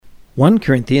1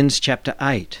 Corinthians chapter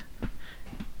 8.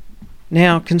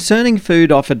 Now, concerning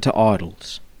food offered to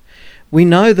idols, we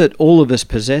know that all of us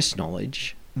possess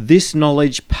knowledge. This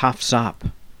knowledge puffs up,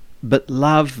 but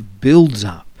love builds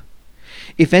up.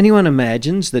 If anyone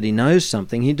imagines that he knows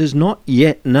something, he does not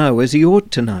yet know as he ought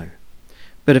to know.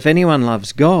 But if anyone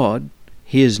loves God,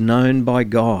 he is known by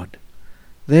God.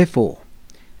 Therefore,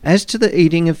 as to the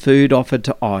eating of food offered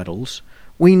to idols,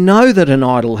 we know that an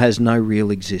idol has no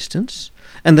real existence,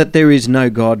 and that there is no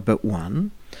God but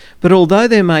one. But although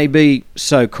there may be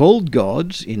so-called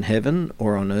gods in heaven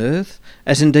or on earth,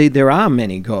 as indeed there are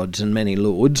many gods and many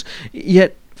lords,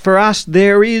 yet for us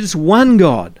there is one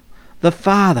God, the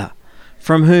Father,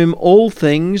 from whom all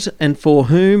things and for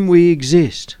whom we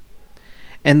exist,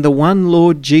 and the one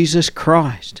Lord Jesus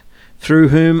Christ, through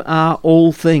whom are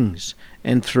all things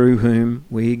and through whom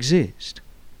we exist.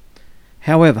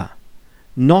 However,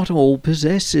 not all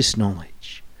possess this knowledge,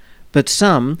 but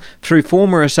some, through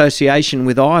former association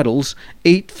with idols,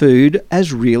 eat food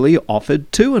as really offered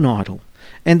to an idol,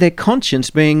 and their conscience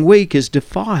being weak is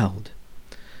defiled.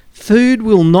 Food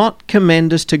will not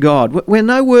commend us to God. We're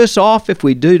no worse off if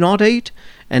we do not eat,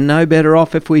 and no better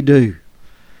off if we do.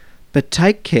 But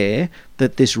take care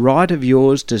that this right of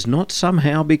yours does not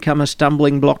somehow become a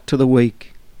stumbling block to the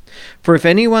weak. For if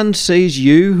anyone sees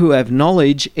you who have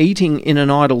knowledge eating in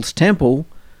an idol's temple,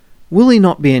 will he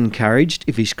not be encouraged,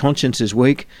 if his conscience is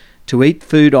weak, to eat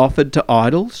food offered to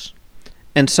idols?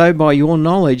 And so by your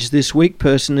knowledge this weak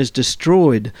person is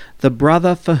destroyed, the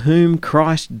brother for whom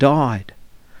Christ died.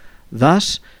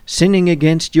 Thus, sinning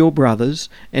against your brothers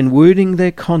and wounding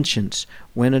their conscience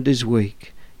when it is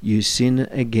weak, you sin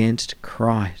against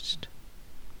Christ.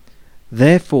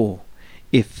 Therefore,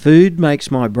 if food makes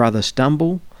my brother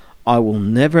stumble, I will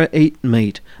never eat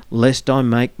meat, lest I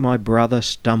make my brother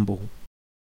stumble.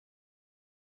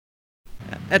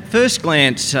 At first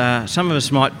glance, some of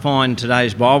us might find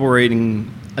today's Bible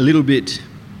reading a little bit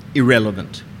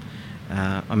irrelevant.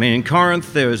 In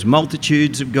Corinth there was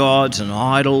multitudes of gods and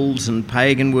idols and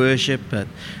pagan worship.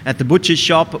 At the butcher's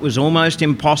shop it was almost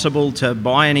impossible to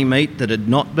buy any meat that had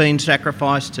not been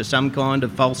sacrificed to some kind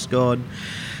of false god.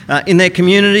 In their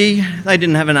community, they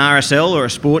didn't have an RSL or a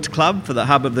sports club for the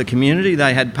hub of the community.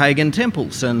 They had pagan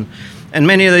temples, and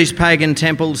many of these pagan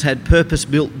temples had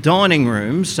purpose-built dining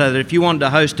rooms so that if you wanted to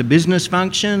host a business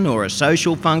function or a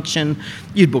social function,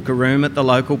 you'd book a room at the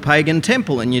local pagan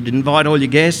temple and you'd invite all your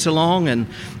guests along, and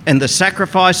the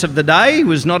sacrifice of the day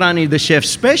was not only the chef's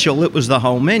special, it was the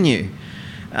whole menu.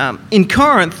 In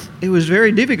Corinth, it was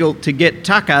very difficult to get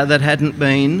tucker that hadn't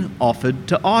been offered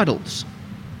to idols.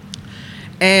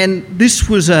 And this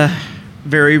was a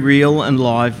very real and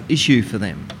live issue for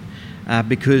them.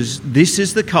 Because this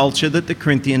is the culture that the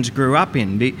Corinthians grew up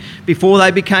in. Before they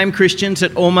became Christians,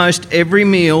 at almost every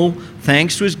meal,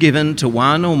 thanks was given to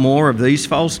one or more of these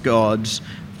false gods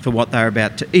for what they were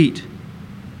about to eat.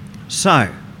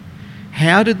 So,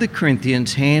 how did the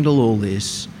Corinthians handle all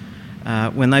this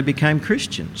when they became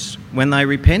Christians, when they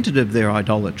repented of their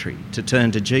idolatry to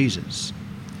turn to Jesus?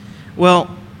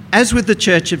 Well, as with the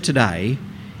church of today,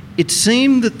 it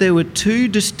seemed that there were two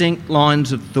distinct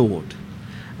lines of thought.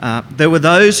 There were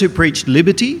those who preached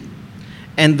liberty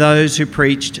and those who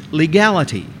preached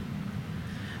legality.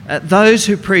 Those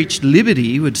who preached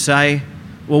liberty would say,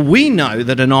 well, we know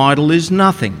that an idol is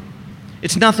nothing.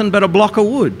 It's nothing but a block of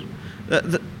wood.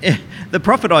 The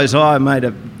prophet Isaiah made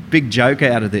a big joke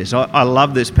out of this. I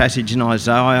love this passage in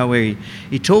Isaiah where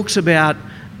he talks about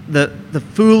the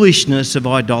foolishness of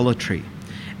idolatry.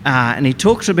 And he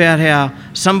talks about how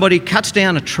somebody cuts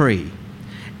down a tree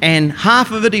and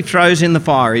half of it he throws in the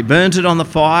fire. He burns it on the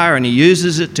fire and he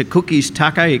uses it to cook his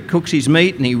tucker. He cooks his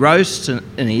meat and he roasts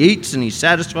and he eats and he's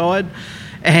satisfied.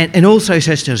 And also he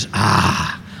says to us,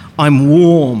 I'm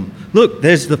warm. Look,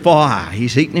 there's the fire.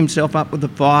 He's heating himself up with the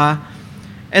fire.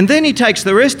 And then he takes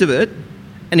the rest of it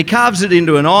and he carves it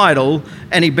into an idol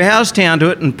and he bows down to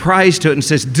it and prays to it and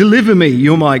says, deliver me,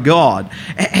 you're my God.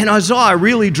 And Isaiah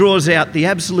really draws out the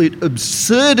absolute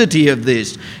absurdity of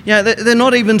this. You know, they're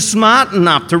not even smart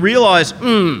enough to realise,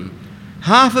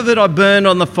 half of it I burned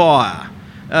on the fire.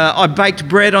 I baked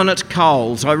bread on its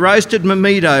coals. I roasted my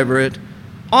meat over it.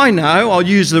 I know I'll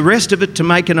use the rest of it to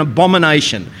make an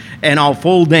abomination and I'll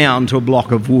fall down to a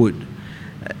block of wood.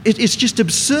 It's just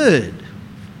absurd.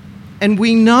 And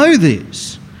we know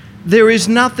this. There is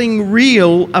nothing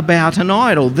real about an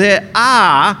idol. There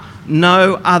are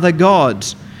no other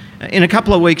gods. In a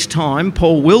couple of weeks' time,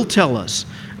 Paul will tell us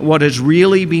what is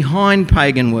really behind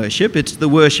pagan worship. It's the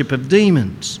worship of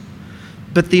demons.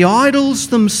 But the idols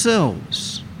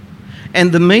themselves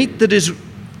and the meat that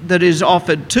is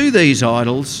offered to these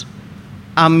idols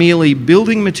are merely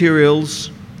building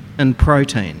materials and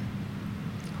protein.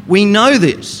 We know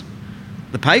this.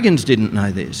 The pagans didn't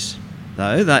know this,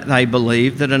 though. They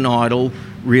believed that an idol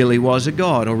really was a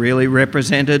god, or really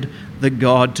represented the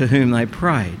God to whom they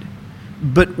prayed.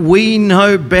 But we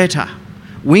know better.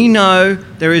 We know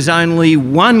there is only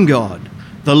one God,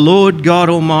 the Lord God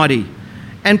Almighty.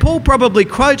 And Paul probably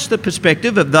quotes the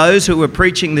perspective of those who were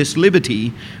preaching this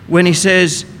liberty when he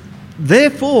says,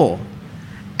 "Therefore,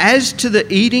 as to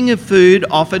the eating of food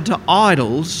offered to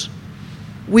idols,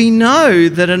 we know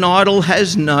that an idol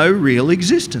has no real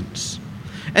existence,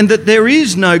 and that there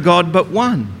is no God but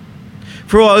one.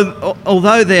 For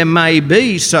although there may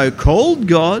be so-called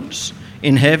gods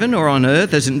in heaven or on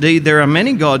earth, as indeed there are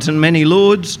many gods and many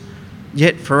lords,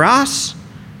 yet for us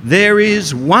there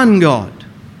is one God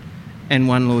and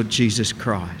one Lord Jesus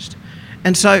Christ."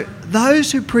 And so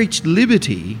those who preached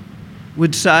liberty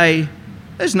would say,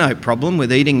 there's no problem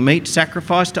with eating meat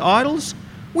sacrificed to idols.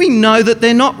 We know that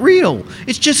they're not real.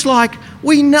 It's just like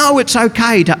we know it's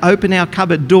okay to open our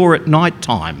cupboard door at night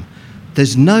time.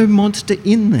 There's no monster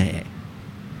in there.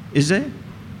 Is there?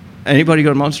 Anybody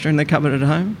got a monster in their cupboard at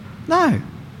home? No.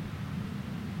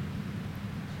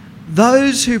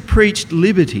 Those who preached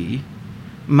liberty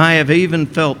may have even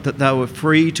felt that they were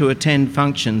free to attend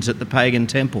functions at the pagan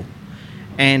temple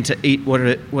and to eat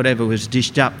whatever was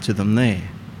dished up to them there.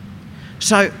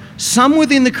 So some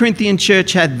within the Corinthian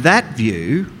church had that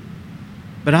view,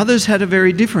 but others had a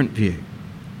very different view.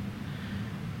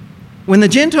 When the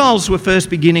Gentiles were first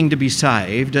beginning to be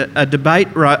saved, a debate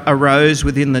arose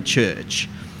within the church,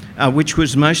 which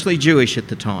was mostly Jewish at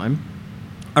the time,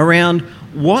 around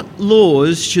what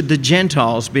laws should the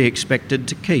Gentiles be expected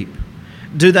to keep.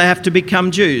 Do they have to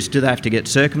become Jews? Do they have to get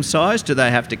circumcised? Do they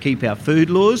have to keep our food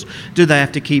laws? Do they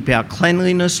have to keep our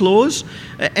cleanliness laws?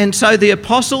 And so the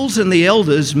apostles and the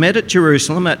elders met at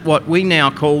Jerusalem at what we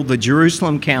now call the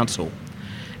Jerusalem Council.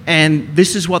 And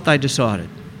this is what they decided.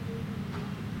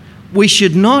 We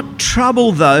should not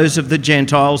trouble those of the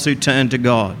Gentiles who turn to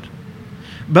God,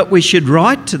 but we should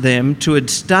write to them to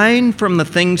abstain from the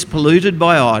things polluted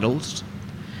by idols,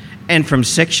 and from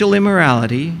sexual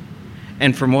immorality,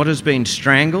 and from what has been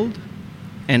strangled,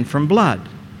 and from blood.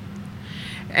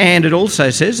 And it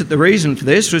also says that the reason for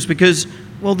this was because,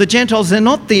 well, the Gentiles, they're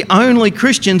not the only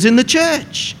Christians in the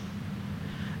church.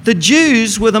 The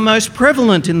Jews were the most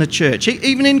prevalent in the church.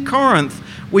 Even in Corinth,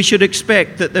 we should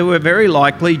expect that there were very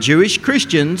likely Jewish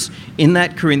Christians in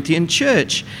that Corinthian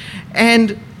church.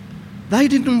 And they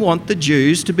didn't want the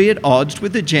Jews to be at odds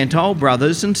with the Gentile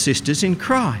brothers and sisters in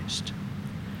Christ.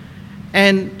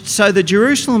 And so the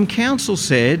Jerusalem Council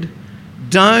said,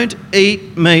 don't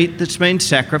eat meat that's been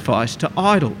sacrificed to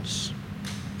idols.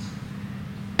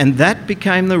 And that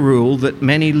became the rule that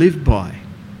many lived by.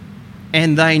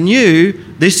 And they knew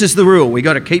this is the rule. We've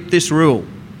got to keep this rule.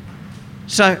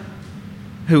 So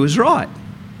who was right?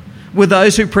 Were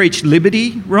those who preached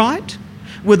liberty right?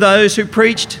 Were those who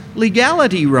preached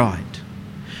legality right?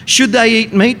 Should they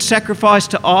eat meat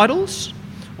sacrificed to idols?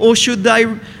 Or should they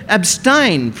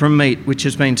abstain from meat which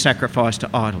has been sacrificed to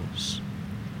idols?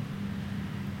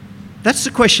 That's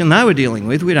the question they were dealing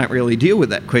with. We don't really deal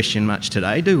with that question much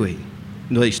today, do we?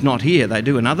 At least not here. They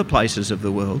do in other places of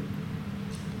the world.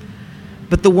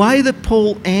 But the way that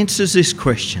Paul answers this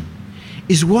question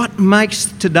is what makes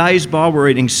today's Bible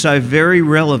reading so very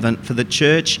relevant for the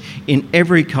church in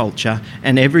every culture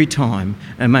and every time,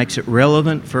 and makes it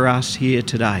relevant for us here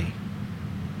today.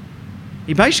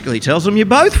 He basically tells them you're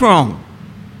both wrong.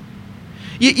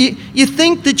 You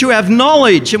think that you have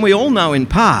knowledge, and we all know in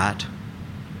part,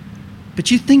 but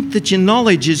you think that your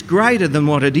knowledge is greater than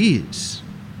what it is.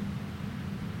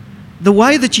 The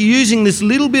way that you're using this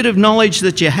little bit of knowledge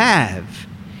that you have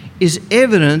is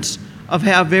evidence of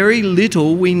how very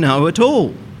little we know at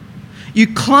all.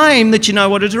 You claim that you know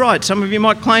what is right. Some of you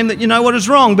might claim that you know what is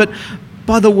wrong, but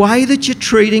by the way that you're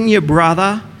treating your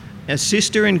brother, a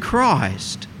sister in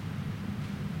Christ,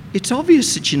 it's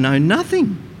obvious that you know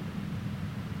nothing.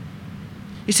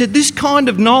 He said this kind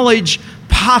of knowledge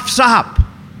puffs up,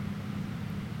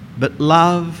 but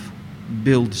love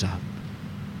builds up.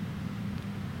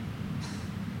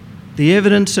 The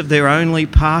evidence of their only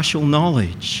partial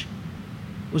knowledge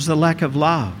was the lack of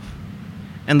love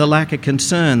and the lack of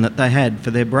concern that they had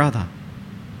for their brother.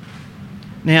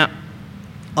 Now,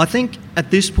 I think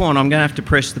at this point I'm going to have to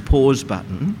press the pause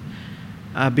button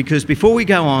because before we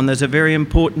go on, there's a very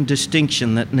important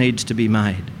distinction that needs to be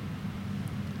made.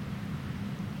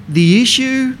 The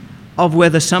issue of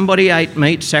whether somebody ate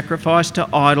meat sacrificed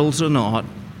to idols or not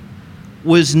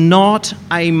was not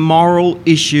a moral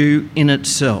issue in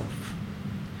itself.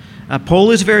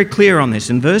 Paul is very clear on this.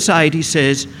 In verse 8 he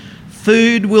says,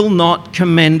 food will not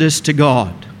commend us to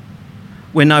God.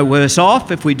 We're no worse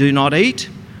off if we do not eat.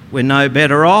 We're no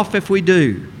better off if we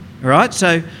do. All right?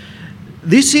 So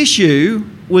this issue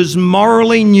was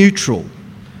morally neutral.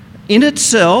 In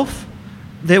itself,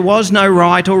 there was no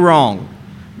right or wrong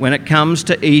when it comes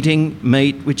to eating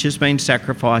meat which has been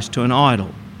sacrificed to an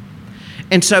idol.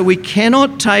 And so we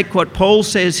cannot take what Paul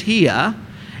says here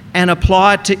and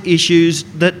apply it to issues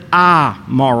that are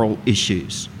moral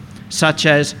issues, such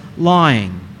as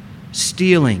lying,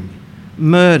 stealing,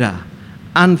 murder,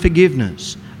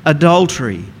 unforgiveness,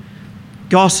 adultery,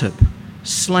 gossip,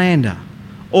 slander.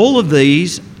 All of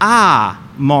these are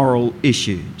moral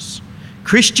issues.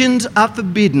 Christians are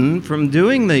forbidden from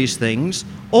doing these things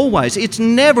always. It's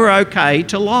never okay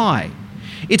to lie.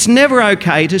 It's never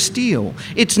okay to steal.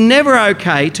 It's never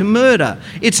okay to murder.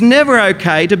 It's never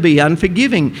okay to be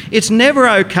unforgiving. It's never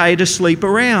okay to sleep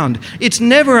around. It's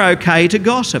never okay to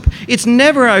gossip. It's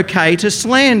never okay to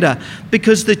slander,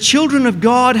 because the children of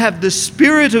God have the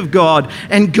Spirit of God,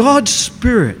 and God's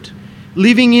Spirit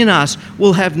living in us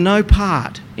will have no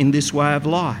part in this way of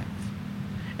life.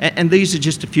 And these are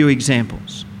just a few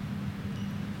examples.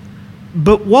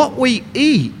 But what we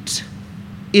eat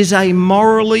is a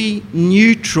morally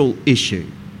neutral issue.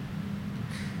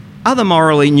 Other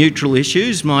morally neutral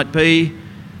issues might be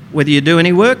whether you do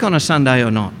any work on a Sunday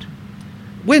or not.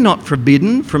 We're not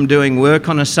forbidden from doing work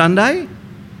on a Sunday,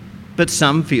 but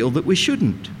some feel that we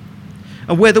shouldn't.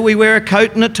 And whether we wear a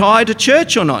coat and a tie to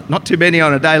church or not. Not too many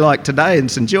on a day like today in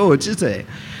St George, is there?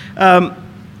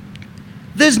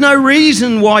 There's no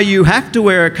reason why you have to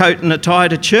wear a coat and a tie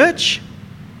to church.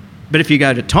 But if you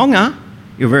go to Tonga,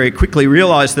 you'll very quickly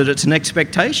realise that it's an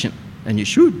expectation, and you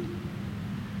should.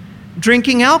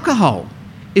 Drinking alcohol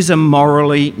is a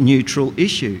morally neutral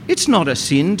issue. It's not a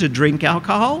sin to drink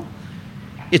alcohol.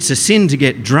 It's a sin to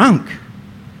get drunk.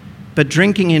 But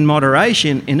drinking in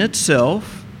moderation in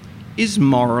itself is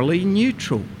morally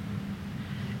neutral.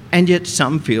 And yet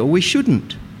some feel we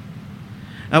shouldn't.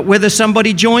 Whether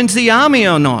somebody joins the army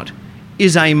or not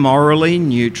is a morally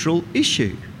neutral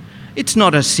issue. It's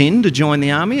not a sin to join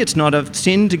the army. It's not a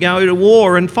sin to go to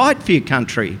war and fight for your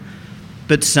country.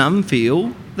 But some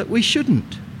feel that we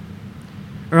shouldn't.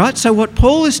 All right, so what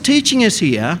Paul is teaching us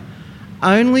here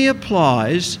only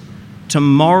applies to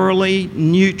morally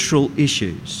neutral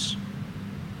issues.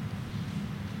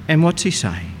 And what's he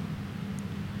saying?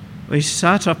 Well, he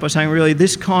starts off by saying, really,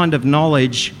 this kind of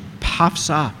knowledge puffs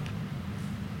up,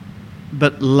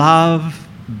 but love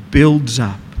builds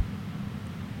up.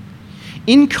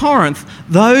 In Corinth,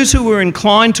 those who were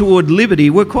inclined toward liberty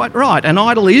were quite right. An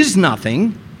idol is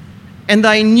nothing, and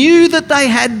they knew that they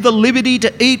had the liberty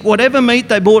to eat whatever meat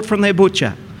they bought from their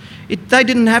butcher. They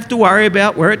didn't have to worry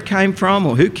about where it came from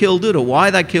or who killed it or why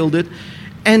they killed it.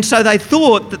 And so they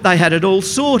thought that they had it all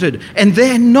sorted, and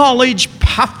their knowledge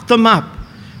puffed them up.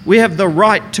 We have the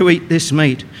right to eat this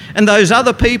meat. And those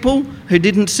other people who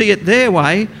didn't see it their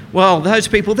way, well, those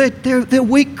people, they're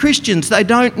weak Christians. They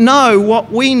don't know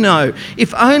what we know.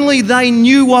 If only they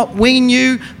knew what we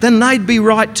knew, then they'd be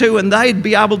right too, and they'd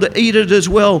be able to eat it as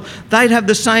well. They'd have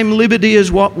the same liberty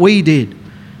as what we did.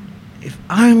 If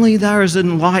only they're as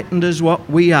enlightened as what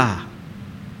we are.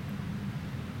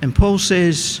 And Paul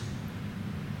says,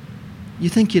 you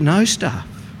think you know stuff.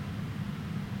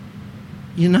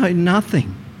 You know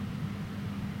nothing,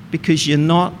 because you're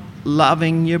not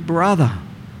loving your brother.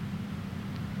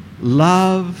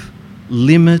 Love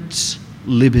limits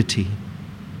liberty.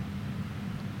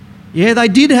 Yeah, they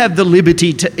did have the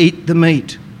liberty to eat the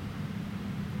meat,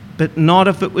 but not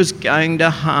if it was going to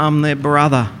harm their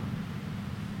brother.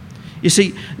 You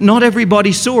see, not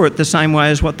everybody saw it the same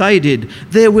way as what they did.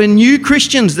 There were new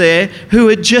Christians there who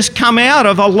had just come out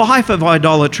of a life of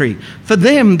idolatry. For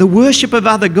them, the worship of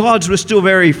other gods was still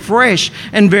very fresh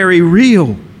and very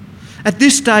real. At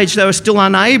this stage, they were still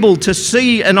unable to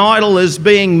see an idol as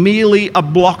being merely a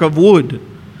block of wood.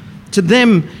 To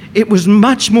them, it was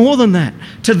much more than that.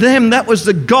 To them, that was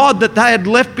the God that they had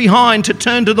left behind to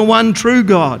turn to the one true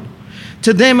God.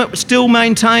 To them, it still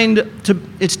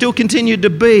continued to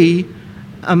be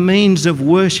a means of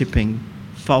worshipping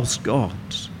false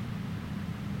gods.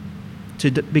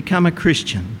 To become a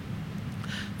Christian,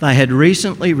 they had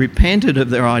recently repented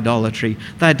of their idolatry.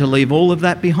 They had to leave all of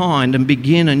that behind and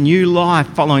begin a new life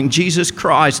following Jesus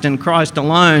Christ and Christ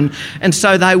alone. And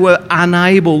so they were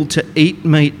unable to eat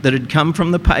meat that had come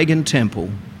from the pagan temple,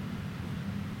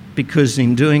 because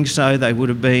in doing so, they would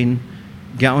have been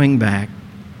going back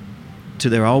to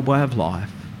their old way of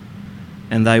life,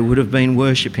 and they would have been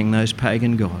worshipping those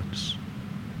pagan gods.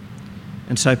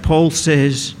 And so Paul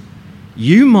says,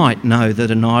 you might know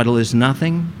that an idol is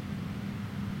nothing,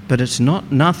 but it's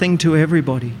not nothing to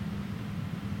everybody.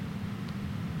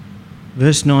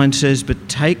 Verse 9 says, "But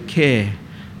take care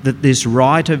that this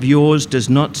right of yours does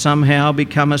not somehow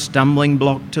become a stumbling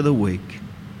block to the weak."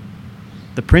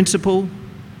 The principle: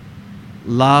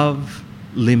 love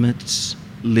limits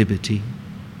liberty.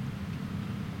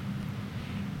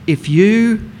 If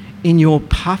you, in your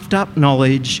puffed up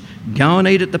knowledge, go and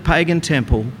eat at the pagan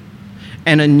temple,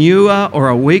 and a newer or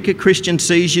a weaker Christian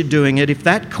sees you doing it, if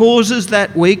that causes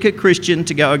that weaker Christian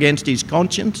to go against his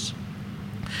conscience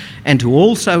and to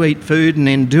also eat food and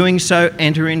in doing so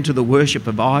enter into the worship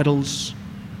of idols,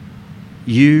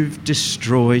 you've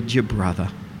destroyed your brother.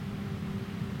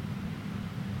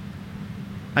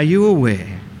 Are you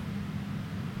aware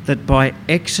that by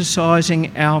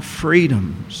exercising our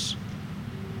freedoms,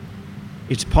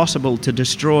 it's possible to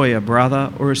destroy a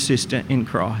brother or a sister in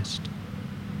Christ?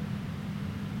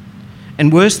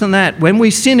 And worse than that, when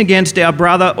we sin against our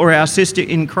brother or our sister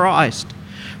in Christ,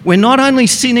 we're not only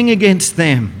sinning against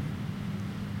them,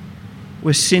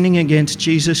 we're sinning against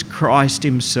Jesus Christ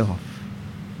himself.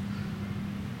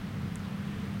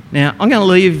 Now, I'm going to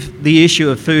leave the issue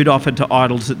of food offered to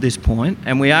idols at this point,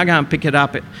 and we are going to pick it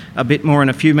up a bit more in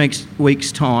a few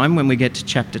weeks' time when we get to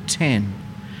chapter 10.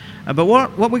 But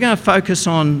what we're going to focus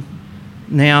on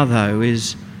now, though,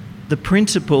 is the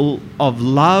principle of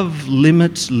love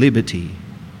limits liberty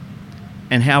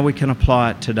and how we can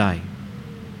apply it today.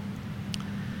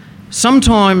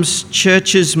 Sometimes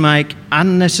churches make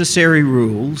unnecessary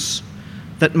rules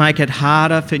that make it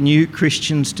harder for new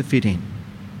Christians to fit in.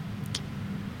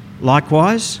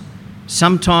 Likewise,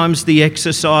 sometimes the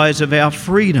exercise of our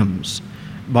freedoms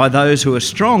by those who are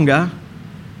stronger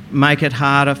make it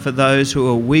harder for those who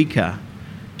are weaker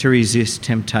to resist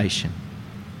temptation.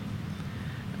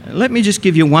 Let me just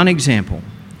give you one example.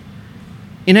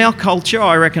 In our culture,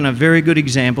 I reckon a very good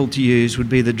example to use would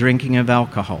be the drinking of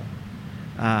alcohol.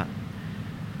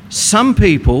 Some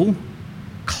people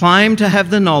claim to have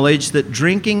the knowledge that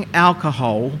drinking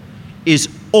alcohol is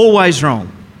always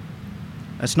wrong.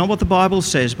 That's not what the Bible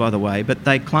says, by the way, but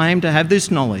they claim to have this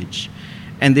knowledge,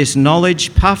 and this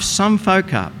knowledge puffs some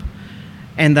folk up,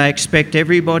 and they expect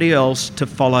everybody else to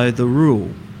follow the rule.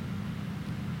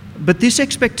 But this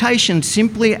expectation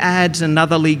simply adds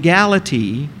another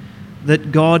legality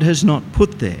that God has not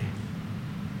put there.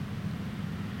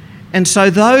 And so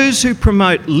those who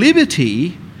promote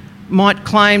liberty might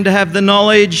claim to have the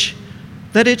knowledge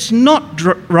that it's not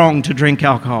wrong to drink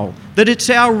alcohol, that it's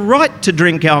our right to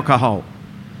drink alcohol.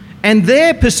 And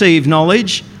their perceived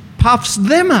knowledge puffs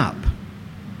them up.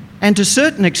 And to a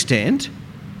certain extent,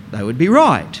 they would be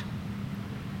right.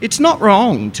 It's not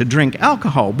wrong to drink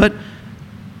alcohol, but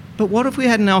what if we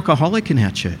had an alcoholic in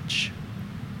our church?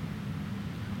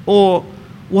 Or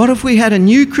what if we had a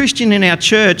new Christian in our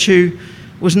church who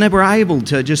was never able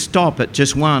to just stop at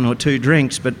just one or two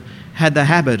drinks, but had the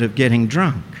habit of getting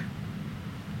drunk?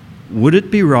 Would it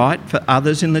be right for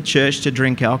others in the church to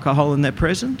drink alcohol in their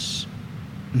presence?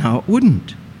 No, it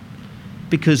wouldn't.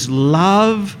 Because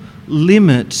love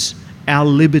limits our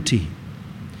liberty.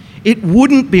 It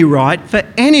wouldn't be right for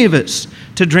any of us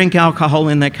to drink alcohol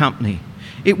in their company.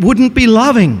 It wouldn't be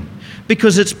loving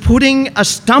because it's putting a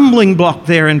stumbling block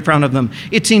there in front of them.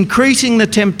 It's increasing the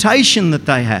temptation that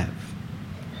they have.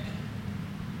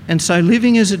 And so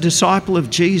living as a disciple of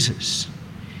Jesus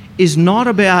is not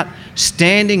about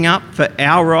standing up for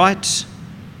our rights.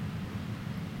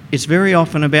 It's very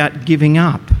often about giving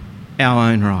up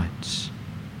our own rights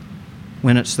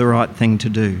when it's the right thing to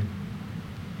do.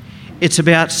 It's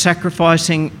about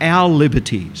sacrificing our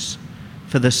liberties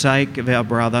for the sake of our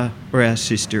brother or our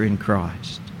sister in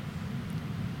Christ.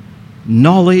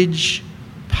 Knowledge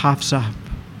puffs up.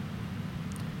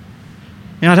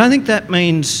 Now, I don't think that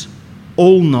means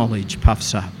all knowledge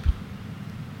puffs up.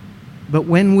 But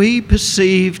when we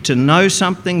perceive to know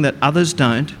something that others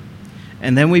don't,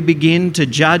 and then we begin to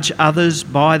judge others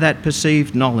by that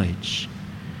perceived knowledge,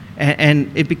 and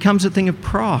it becomes a thing of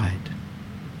pride,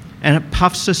 and it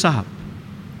puffs us up.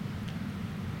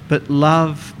 But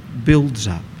love builds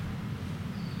up.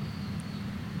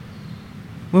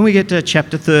 When we get to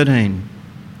chapter 13,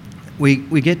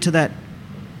 we get to that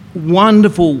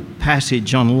wonderful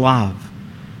passage on love,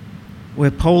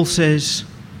 where Paul says,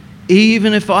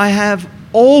 even if I have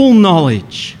all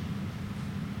knowledge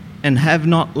and have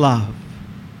not love,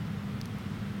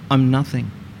 I'm nothing.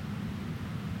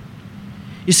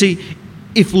 You see,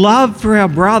 if love for our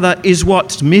brother is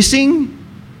what's missing,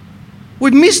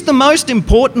 we've missed the most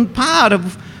important part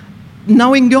of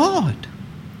knowing God.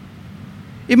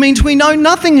 It means we know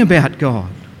nothing about God.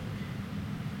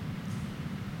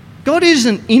 God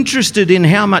isn't interested in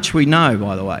how much we know,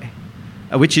 by the way.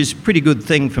 which is a pretty good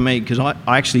thing for me because I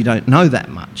actually don't know that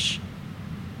much.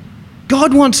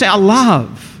 God wants our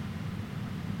love.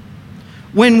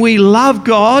 When we love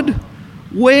God,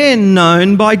 we're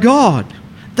known by God.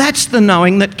 That's the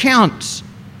knowing that counts.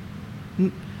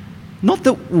 Not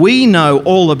that we know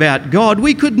all about God.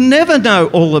 We could never know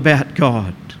all about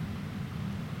God.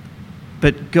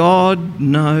 But God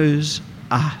knows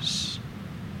us.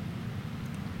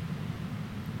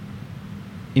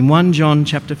 In 1 John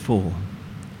chapter 4,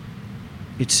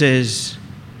 it says,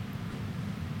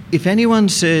 if anyone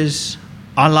says,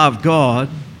 I love God,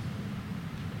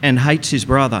 and hates his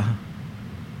brother,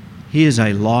 he is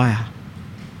a liar.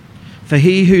 For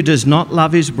he who does not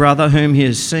love his brother whom he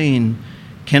has seen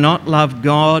cannot love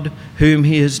God whom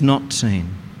he has not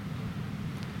seen.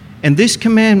 And this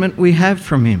commandment we have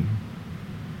from him: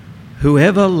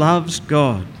 whoever loves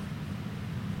God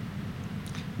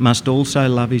must also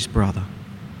love his brother.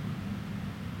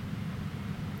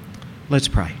 Let's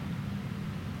pray.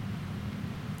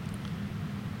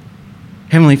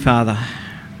 Heavenly Father,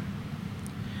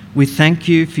 we thank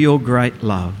you for your great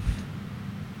love.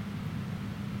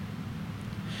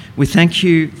 We thank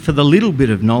you for the little bit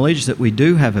of knowledge that we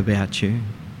do have about you.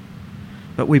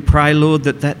 But we pray, Lord,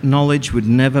 that that knowledge would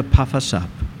never puff us up.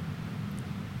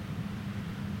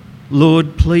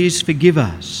 Lord, please forgive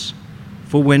us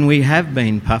for when we have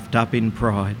been puffed up in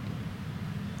pride.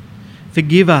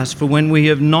 Forgive us for when we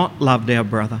have not loved our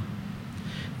brother.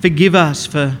 Forgive us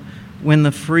for when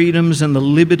the freedoms and the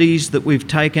liberties that we've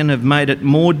taken have made it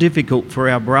more difficult for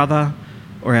our brother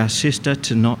or our sister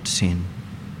to not sin.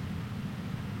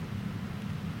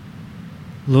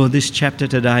 Lord, this chapter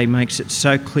today makes it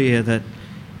so clear that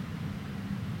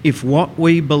if what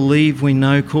we believe we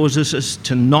know causes us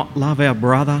to not love our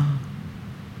brother,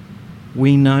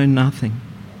 we know nothing.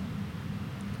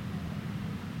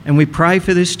 And we pray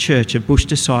for this church of Bush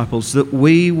Disciples that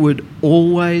we would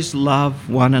always love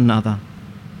one another,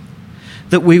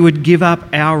 that we would give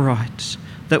up our rights,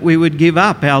 that we would give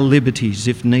up our liberties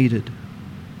if needed,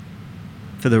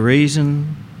 for the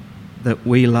reason that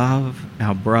we love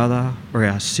our brother or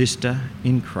our sister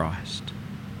in Christ.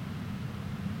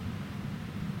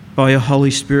 By your Holy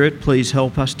Spirit, please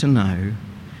help us to know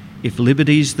if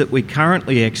liberties that we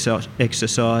currently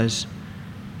exercise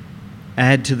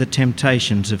add to the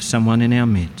temptations of someone in our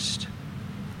midst.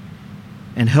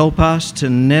 And help us to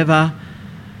never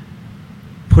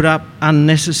put up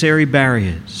unnecessary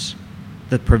barriers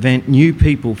that prevent new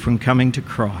people from coming to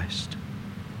Christ.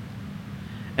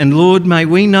 And Lord, may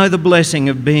we know the blessing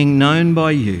of being known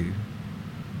by you.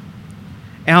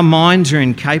 Our minds are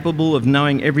incapable of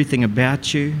knowing everything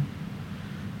about you,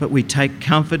 but we take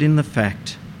comfort in the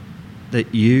fact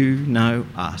that you know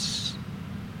us.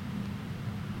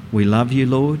 We love you,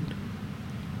 Lord.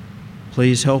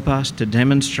 Please help us to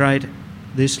demonstrate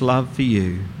this love for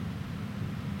you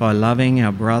by loving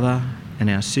our brother and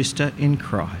our sister in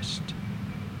Christ.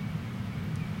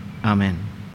 Amen.